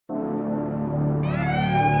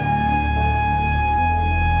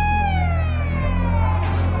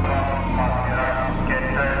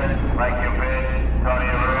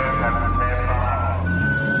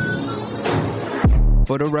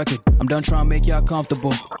For the record, I'm done trying to make y'all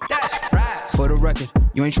comfortable. That's right. For the record,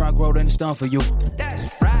 you ain't trying to grow, then it's done for you. That's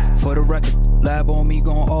right. For the record, lab on me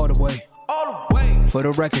going all the way. All the way. For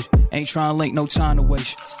the record, ain't trying to link, no time to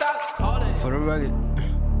waste. Stop calling. For the record,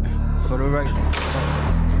 for the record,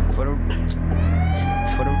 for the record,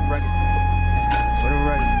 for the record, for the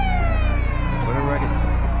record, for the record,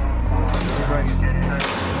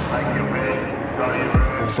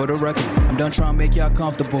 for the record, I'm done trying to make y'all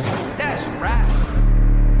comfortable. That's right.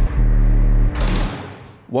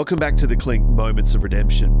 Welcome back to the Clink Moments of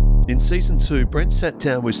Redemption. In Season 2, Brent sat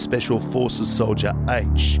down with Special Forces soldier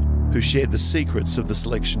H, who shared the secrets of the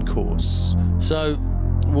selection course. So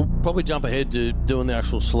we'll probably jump ahead to doing the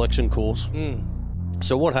actual selection course.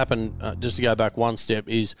 So what happened, just to go back one step,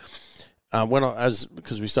 is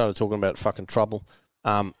because we started talking about fucking trouble,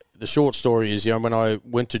 the short story is, when I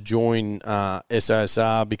went to join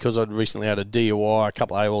SASR, because I'd recently had a DUI, a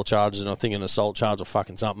couple of AWOL charges, and I think an assault charge or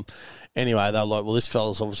fucking something. Anyway, they were like, well, this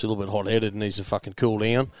fella's obviously a little bit hot-headed and needs to fucking cool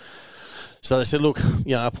down. So they said, look,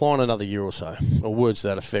 apply in another year or so, or words to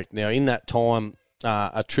that effect. Now, in that time,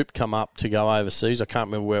 a trip come up to go overseas. I can't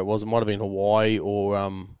remember where it was. It might have been Hawaii or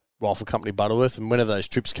Rifle Company Butterworth. And whenever those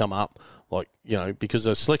trips come up, because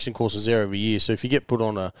the selection course is there every year. So if you get put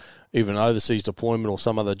on even overseas deployment or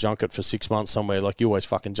some other junket for 6 months somewhere, you always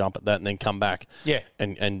fucking jump at that and then come back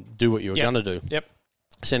and do what you were going to do. Yep.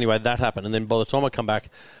 So anyway, that happened. And then by the time I come back,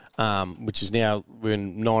 which is now, we're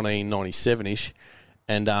in 1997-ish,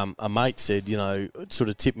 and a mate said, sort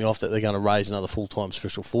of tipped me off that they're going to raise another full-time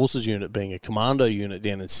Special Forces unit, being a commando unit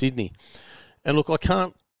down in Sydney. And look, I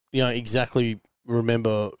can't, exactly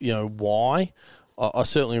remember, why. I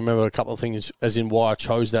certainly remember a couple of things, as in why I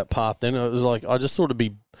chose that path then. It was like, I just thought it'd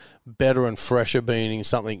be better and fresher being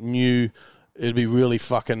something new. It'd be really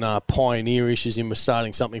fucking pioneerish, as in we're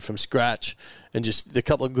starting something from scratch. And just the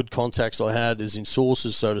couple of good contacts I had, as in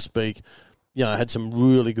sources, so to speak, I had some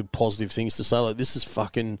really good positive things to say. Like, this is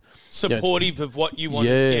fucking supportive of what you want.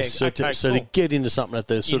 Yeah, so to get into something at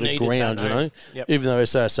the sort of ground, Yep. even though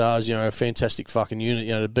SASR is, a fantastic fucking unit,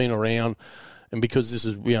 they've been around, and because this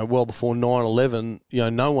is, well before 9/11,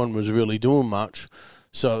 no one was really doing much.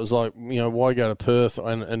 So it was like, why go to Perth?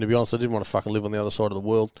 And to be honest, I didn't want to fucking live on the other side of the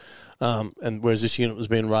world. And whereas this unit was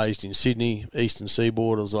being raised in Sydney, Eastern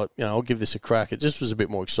Seaboard, I was like, I'll give this a crack. It just was a bit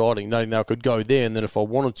more exciting, knowing that I could go there, and then if I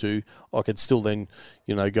wanted to, I could still then,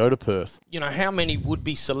 go to Perth. How many would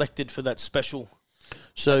be selected for that special?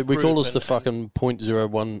 So we call us the fucking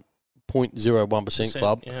 0.01%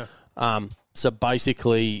 club. Yeah. So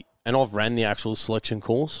basically, and I've ran the actual selection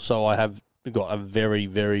course, so I have got a very,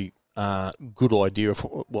 very good idea of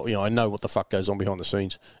what I know what the fuck goes on behind the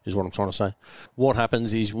scenes, is what I'm trying to say. What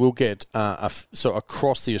happens is we'll get so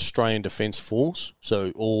across the Australian Defence Force,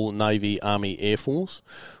 so all Navy, Army, Air Force,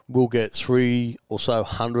 we'll get 300 or so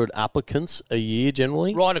applicants a year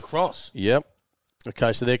generally. Right across. Yep.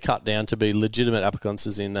 Okay, so they're cut down to be legitimate applicants,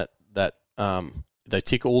 as in that they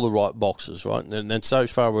tick all the right boxes, right? And then so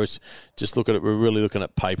far as just look at it, we're really looking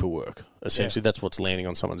at paperwork. Essentially, that's what's landing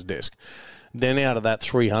on someone's desk. Then out of that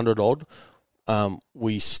 300 odd,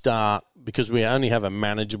 we start, because we only have a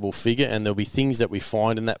manageable figure, and there'll be things that we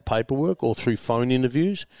find in that paperwork or through phone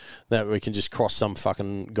interviews that we can just cross some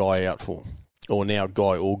fucking guy out for, or now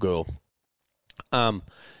guy or girl.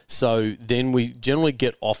 So then we generally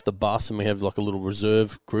get off the bus, and we have like a little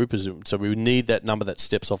reserve group. So we need that number that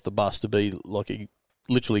steps off the bus to be like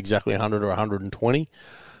literally exactly 100 or 120.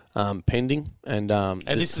 Pending, and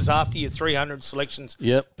this is after your 300 selections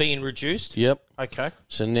being reduced? Yep. Okay.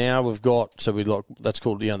 So now we've got, that's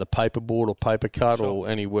called, the paper board or paper cut, or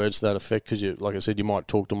any words to that effect, because, like I said, you might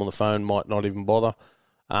talk to them on the phone, might not even bother.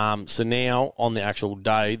 So now, on the actual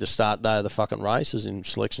day, the start day of the fucking race, as in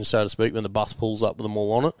selection, so to speak, when the bus pulls up with them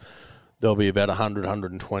all on it, there'll be about 100,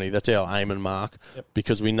 120. That's our aim and mark,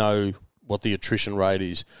 because we know what the attrition rate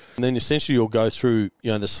is. And then essentially you'll go through,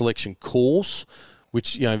 the selection course,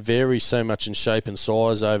 which, varies so much in shape and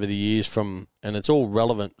size over the years and it's all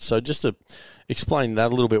relevant. So just to explain that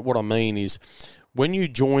a little bit, what I mean is when you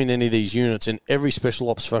join any of these units, and every special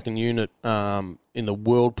ops fucking unit in the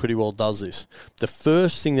world pretty well does this, the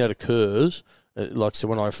first thing that occurs, so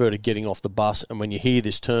when I refer to getting off the bus, and when you hear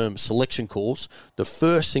this term selection course, the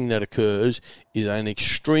first thing that occurs is an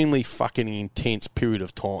extremely fucking intense period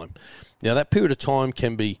of time. Now, that period of time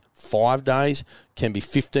can be 5 days, can be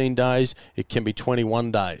 15 days, it can be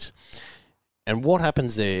 21 days. And what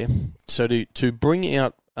happens there, so to bring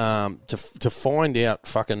out, to find out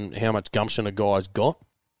fucking how much gumption a guy's got,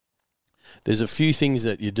 there's a few things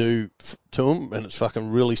that you do to them, and it's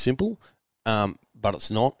fucking really simple, but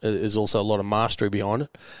it's not. There's also a lot of mastery behind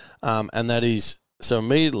it. And that is, So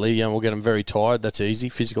immediately, we'll get them very tired. That's easy.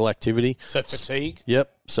 Physical activity. So fatigue.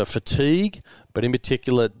 Yep. So fatigue, but in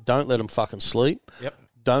particular, don't let them fucking sleep. Yep.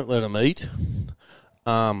 Don't let them eat.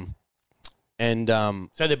 So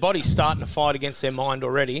their body's starting to fight against their mind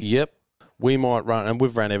already. Yep. We might run, and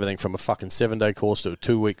we've ran everything from a fucking 7-day course to a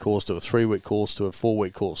 2-week course to a 3-week course to a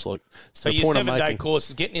 4-week course. Like, so your 7-day course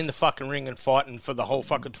is getting in the fucking ring and fighting for the whole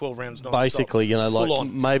fucking 12 rounds non-stop. Basically,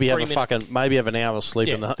 maybe have an hour of sleep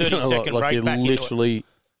in the 30-second break you're back literally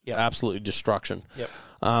Yep. absolutely destruction. Yep.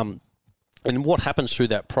 And what happens through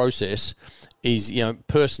that process is,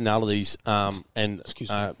 personalities and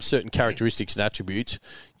certain characteristics and attributes,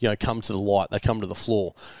 come to the light. They come to the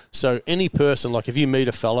floor. So any person, like if you meet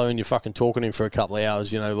a fellow and you're fucking talking to him for a couple of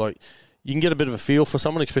hours, you can get a bit of a feel for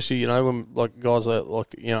someone, especially, when like guys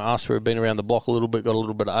us who have been around the block a little bit, got a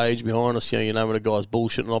little bit of age behind us, when a guy's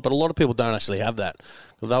bullshitting a lot. But a lot of people don't actually have that.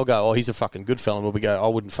 They'll go, oh, he's a fucking good fella. And we'll go, I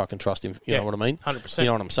wouldn't fucking trust him. You know what I mean? 100%. You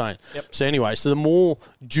know what I'm saying? Yep. So anyway, the more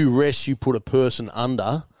duress you put a person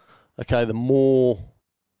under, okay, the more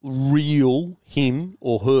real him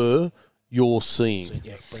or her you're seeing.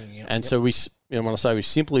 And so we, when I say we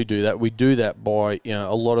simply do that, we do that by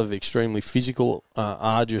a lot of extremely physical,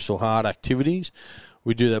 arduous or hard activities.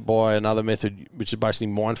 We do that by another method, which is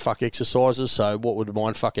basically mindfuck exercises. So what would a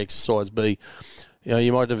mindfuck exercise be?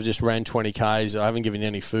 You might have just ran 20 Ks. I haven't given you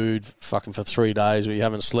any food fucking for 3 days, or you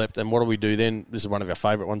haven't slept. And what do we do then? This is one of our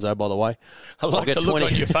favourite ones, though, by the way. I like the look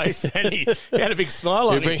on your face. And he had a big smile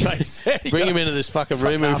on his face. Bring him into this fucking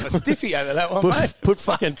room. Half a stiffy over that one, mate. Put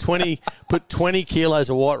fucking 20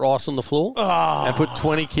 kilos of white rice on the floor and put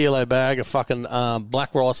 20 kilo bag of fucking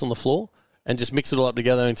black rice on the floor and just mix it all up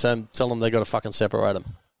together and tell them they got to fucking separate them.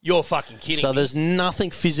 You're fucking kidding me. So there's nothing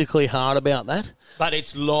physically hard about that. But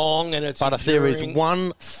it's long and it's But if there is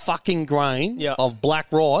one fucking grain of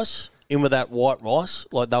black rice in with that white rice,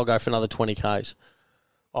 they'll go for another 20 Ks.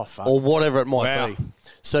 Oh, fuck. Or whatever it might be.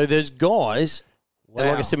 So there's guys, and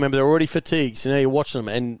like I said, remember, they're already fatigued, so now you're watching them,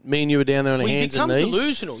 and me and you are down there on our hands and knees. You become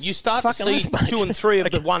delusional. You start to see 2 and 3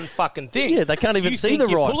 of the one fucking thing. Yeah, they can't even see the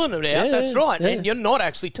rice. You're pulling it out, that's right, and you're not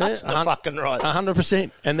actually touching the fucking rice.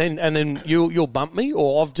 100%. And then you'll bump me,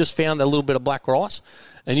 or I've just found a little bit of black rice,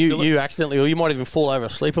 and you accidentally, or you might even fall over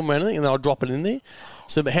asleep or anything, and then I'll drop it in there.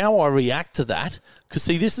 So how I react to that, because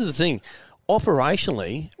see, this is the thing.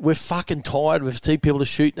 Operationally, we're fucking tired. We've seen people to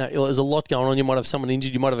shoot. There's a lot going on. You might have someone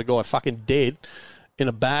injured. You might have a guy fucking dead in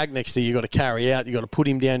a bag next to you. You got to carry out. You got to put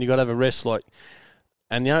him down. You got to have a rest.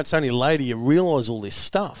 And it's only later you realise all this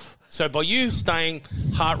stuff. So by you staying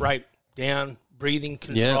heart rate down, breathing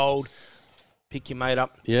controlled, pick your mate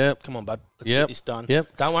up. Yeah. Come on, bud. Let's get this done.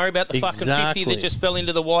 Yep. Don't worry about the fucking 50 that just fell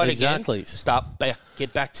into the white again. Start back.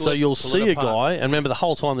 Get back to it. So you'll see a guy, and remember the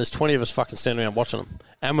whole time there's 20 of us fucking standing around watching them.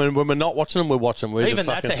 And when we're not watching them, we're watching them. Even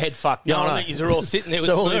that's a head fuck. Knowing that you're all sitting there with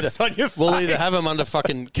smirks on your face. We'll either have them under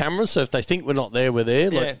fucking cameras, so if they think we're not there, we're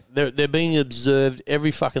there. They're being observed,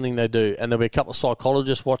 every fucking thing they do. And there'll be a couple of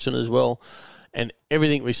psychologists watching as well. And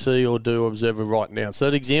everything we see or do or observe, we're writing down. So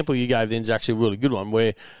that example you gave then is actually a really good one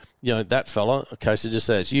where, that fella, okay, so just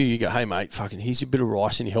say it's you go, hey, mate, fucking here's a bit of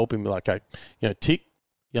rice, and you help him, okay, tick,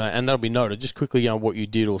 and that'll be noted, just quickly, what you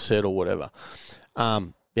did or said or whatever.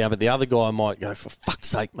 But the other guy might go, for fuck's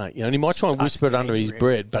sake, mate, and he might try and whisper it under his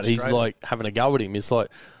breath, but he's like having a go at him. It's like,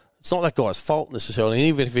 it's not that guy's fault necessarily, and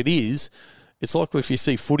even if it is, it's like if you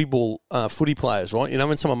see footy players, right?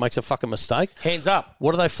 When someone makes a fucking mistake. Hands up.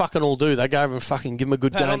 What do they fucking all do? They go over and fucking give him a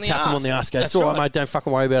good game, tap him on the ass, go, it's all right, mate, don't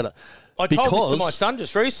fucking worry about it. I told this to my son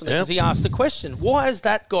just recently because he asked the question, why is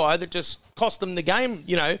that guy that just cost them the game,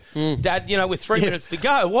 Dad, with 3 minutes to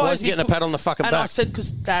go, why is he getting a pat on the fucking back? And I said,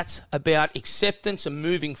 because that's about acceptance and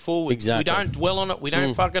moving forward. Exactly. We don't dwell on it. We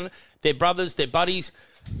don't they're brothers, they're buddies.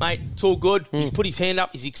 Mate, it's all good. He's put his hand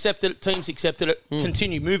up. He's accepted it. Team's accepted it.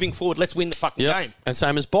 Continue moving forward. Let's win the fucking game. And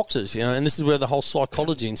same as boxers, and this is where the whole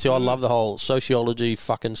psychology, and see, I love the whole sociology,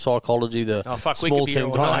 fucking psychology, the small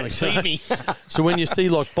team dynamics. So when you see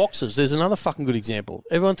boxers, there's another fucking good example.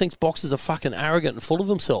 Everyone thinks boxers are fucking arrogant and full of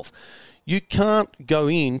themselves. You can't go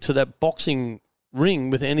into that boxing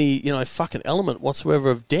ring with any, fucking element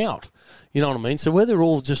whatsoever of doubt. You know what I mean? So where they're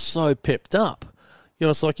all just so pepped up.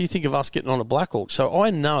 It's like you think of us getting on a Black Hawk. So I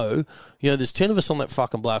know, there's 10 of us on that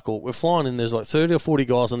fucking Black Hawk. We're flying in. There's 30 or 40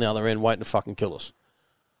 guys on the other end waiting to fucking kill us.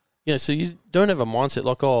 So you don't have a mindset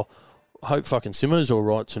like, oh, I hope fucking Simo's all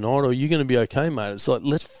right tonight, or you're going to be okay, mate. It's like,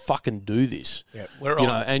 let's fucking do this. Yep, we're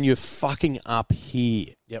on. And you're fucking up here.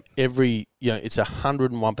 Yep. It's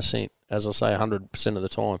 101%, as I say, 100% of the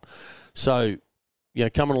time. So,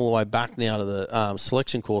 coming all the way back now to the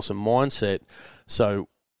selection course and mindset. So,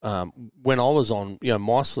 when I was on,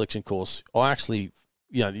 my selection course, I actually,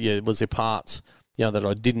 was there parts, that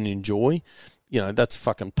I didn't enjoy, that's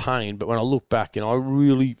fucking pain. But when I look back, I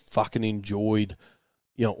really fucking enjoyed,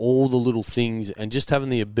 all the little things and just having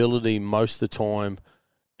the ability most of the time.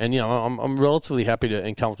 And, I'm relatively happy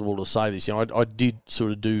and comfortable to say this. I did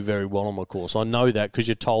sort of do very well on my course. I know that because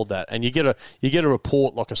you're told that. And you get a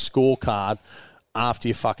report like a scorecard after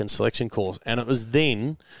your fucking selection course. And it was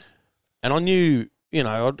then, and I knew,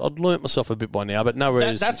 I'd learnt myself a bit by now, but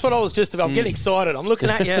nowhere that's what I was just about. I'm getting excited. I'm looking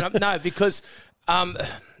at you. And because I'm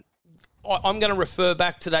going to refer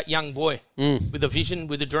back to that young boy with a vision,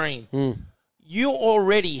 with a dream. You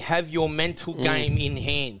already have your mental game in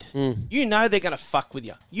hand. You know they're going to fuck with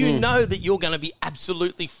you. You know that you're going to be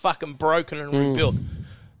absolutely fucking broken and rebuilt.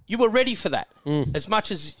 You were ready for that. As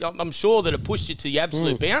much as I'm sure that it pushed you to the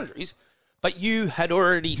absolute boundaries, but you had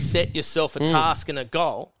already set yourself a task and a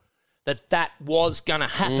goal that was going to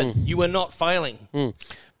happen. You were not failing.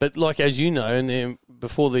 But like, as you know, and then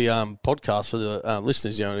before the podcast for the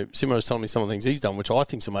listeners, Simo was telling me some of the things he's done, which I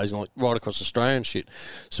think is amazing, like right across Australia and shit.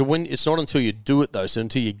 So when it's not until you do it, though, so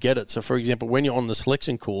until you get it. So, for example, when you're on the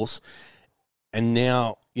selection course and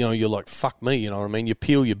now, you're like, fuck me, you know what I mean? You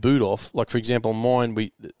peel your boot off. Like, for example, mine,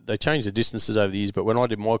 they changed the distances over the years, but when I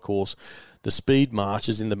did my course, the speed march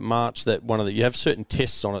is in the march that you have certain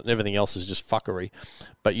tests on it and everything else is just fuckery.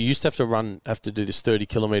 But you used to have to do this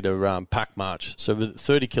 30-kilometre pack march. So with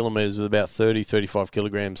 30 kilometres with about 35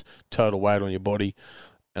 kilograms total weight on your body.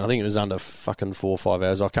 And I think it was under fucking 4 or 5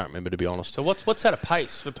 hours. I can't remember, to be honest. So what's that a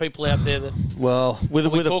pace for people out there that... Well, with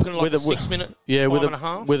a 6 minute, yeah,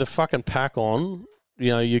 5.5? With a fucking pack on,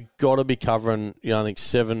 you got to be covering, I think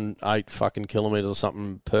 7, 8 fucking kilometres or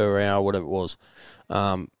something per hour, whatever it was.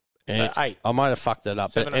 And so 8. I might have fucked that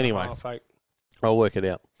up, but anyway, 7.5, 8. I'll work it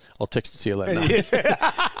out. I'll text it to you later.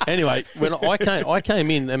 Anyway, when I came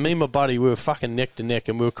in, and me and my buddy, we were fucking neck to neck,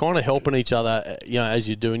 and we were kind of helping each other, as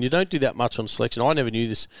you do. And you don't do that much on selection. I never knew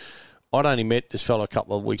this. I'd only met this fella a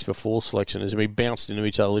couple of weeks before selection, and we bounced into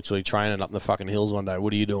each other, literally training up in the fucking hills one day.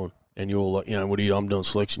 What are you doing? And you're all like, what are you doing? I'm doing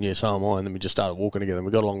selection. Yeah, so am I. And then we just started walking together, and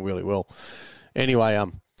we got along really well. Anyway, I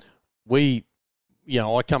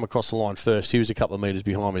come across the line first. He was a couple of metres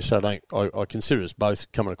behind me, so I consider us both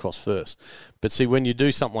coming across first. But see, when you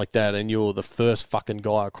do something like that and you're the first fucking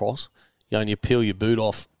guy across, and you peel your boot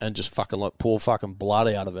off and just fucking like pour fucking blood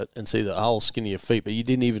out of it and see the whole skin of your feet, but you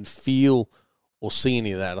didn't even feel or see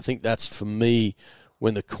any of that. I think that's, for me,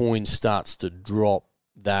 when the coin starts to drop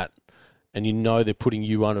that, and they're putting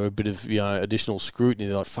you under a bit of additional scrutiny.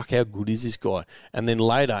 They're like, fuck, how good is this guy? And then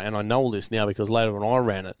later, and I know all this now because later when I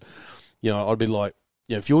ran it, I'd be like,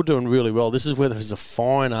 if you're doing really well, this is where there's a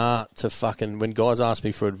fine art to fucking, when guys ask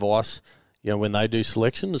me for advice, when they do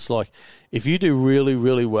selection, it's like, if you do really,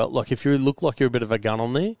 really well, like if you look like you're a bit of a gun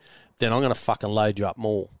on there, then I'm going to fucking load you up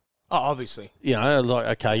more. Oh, obviously.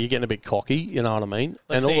 Like, okay, you're getting a bit cocky, you know what I mean?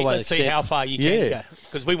 Let's see how far you can go.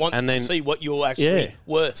 Because we want to see what you're actually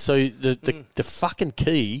worth. So the fucking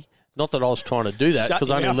key... Not that I was trying to do that, because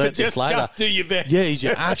I only learnt this later. Just do your best. Yeah, is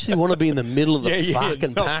you actually want to be in the middle of the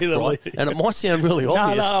fucking pack, right? And it might sound really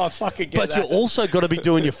obvious. No, I fucking get that. But you also got to be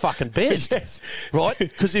doing your fucking best, right?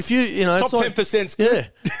 Because if you top it's like, 10%'s good.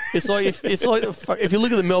 Yeah, it's like if you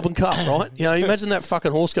look at the Melbourne Cup, right? Imagine that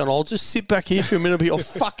fucking horse going, I'll just sit back here for a minute, but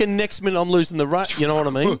fucking next minute I'm losing the rut. You know what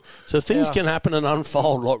I mean? So things can happen and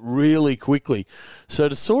unfold like really quickly. So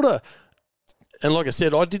to sort of, and like I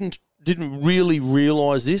said, I didn't really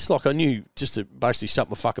realise this. Like, I knew just to basically shut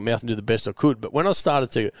my fucking mouth and do the best I could. But when I started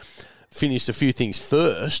to finish a few things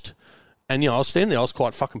first, and, I was standing there, I was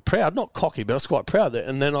quite fucking proud. Not cocky, but I was quite proud there.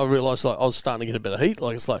 And then I realised, like, I was starting to get a bit of heat.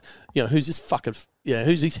 Like, it's like, who's this fucking...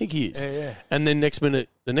 who's he think he is? Yeah. And then next minute,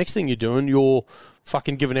 the next thing you're doing, you're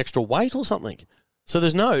fucking giving extra weight or something. So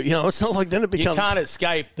there's no... it's not like then it becomes... You can't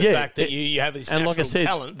escape the fact that you have this and natural like I said,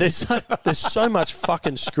 talent. There's so much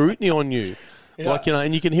fucking scrutiny on you. Yeah. Like,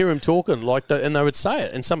 and you can hear him talking like that, and they would say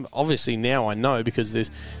it. And some, obviously now I know, because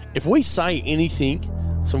if we say anything,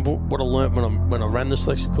 what I learnt when I ran the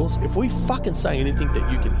selection course, if we fucking say anything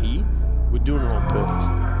that you can hear, we're doing it on purpose.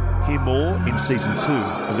 Hear more in Season 2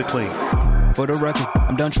 of The Clean. For the record,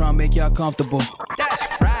 I'm done trying to make y'all comfortable.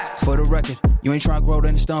 That's right. For the record, you ain't trying to grow,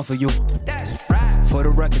 then it's done for you. That's right. For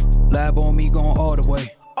the record, lab on me going all the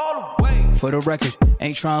way. All the way. For the record,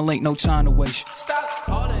 ain't trying to link, no time to waste. Stop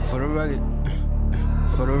calling. For the record, yeah.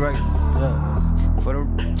 For the record, yeah. For the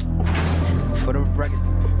record, yeah. For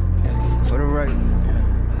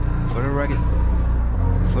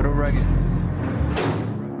the record,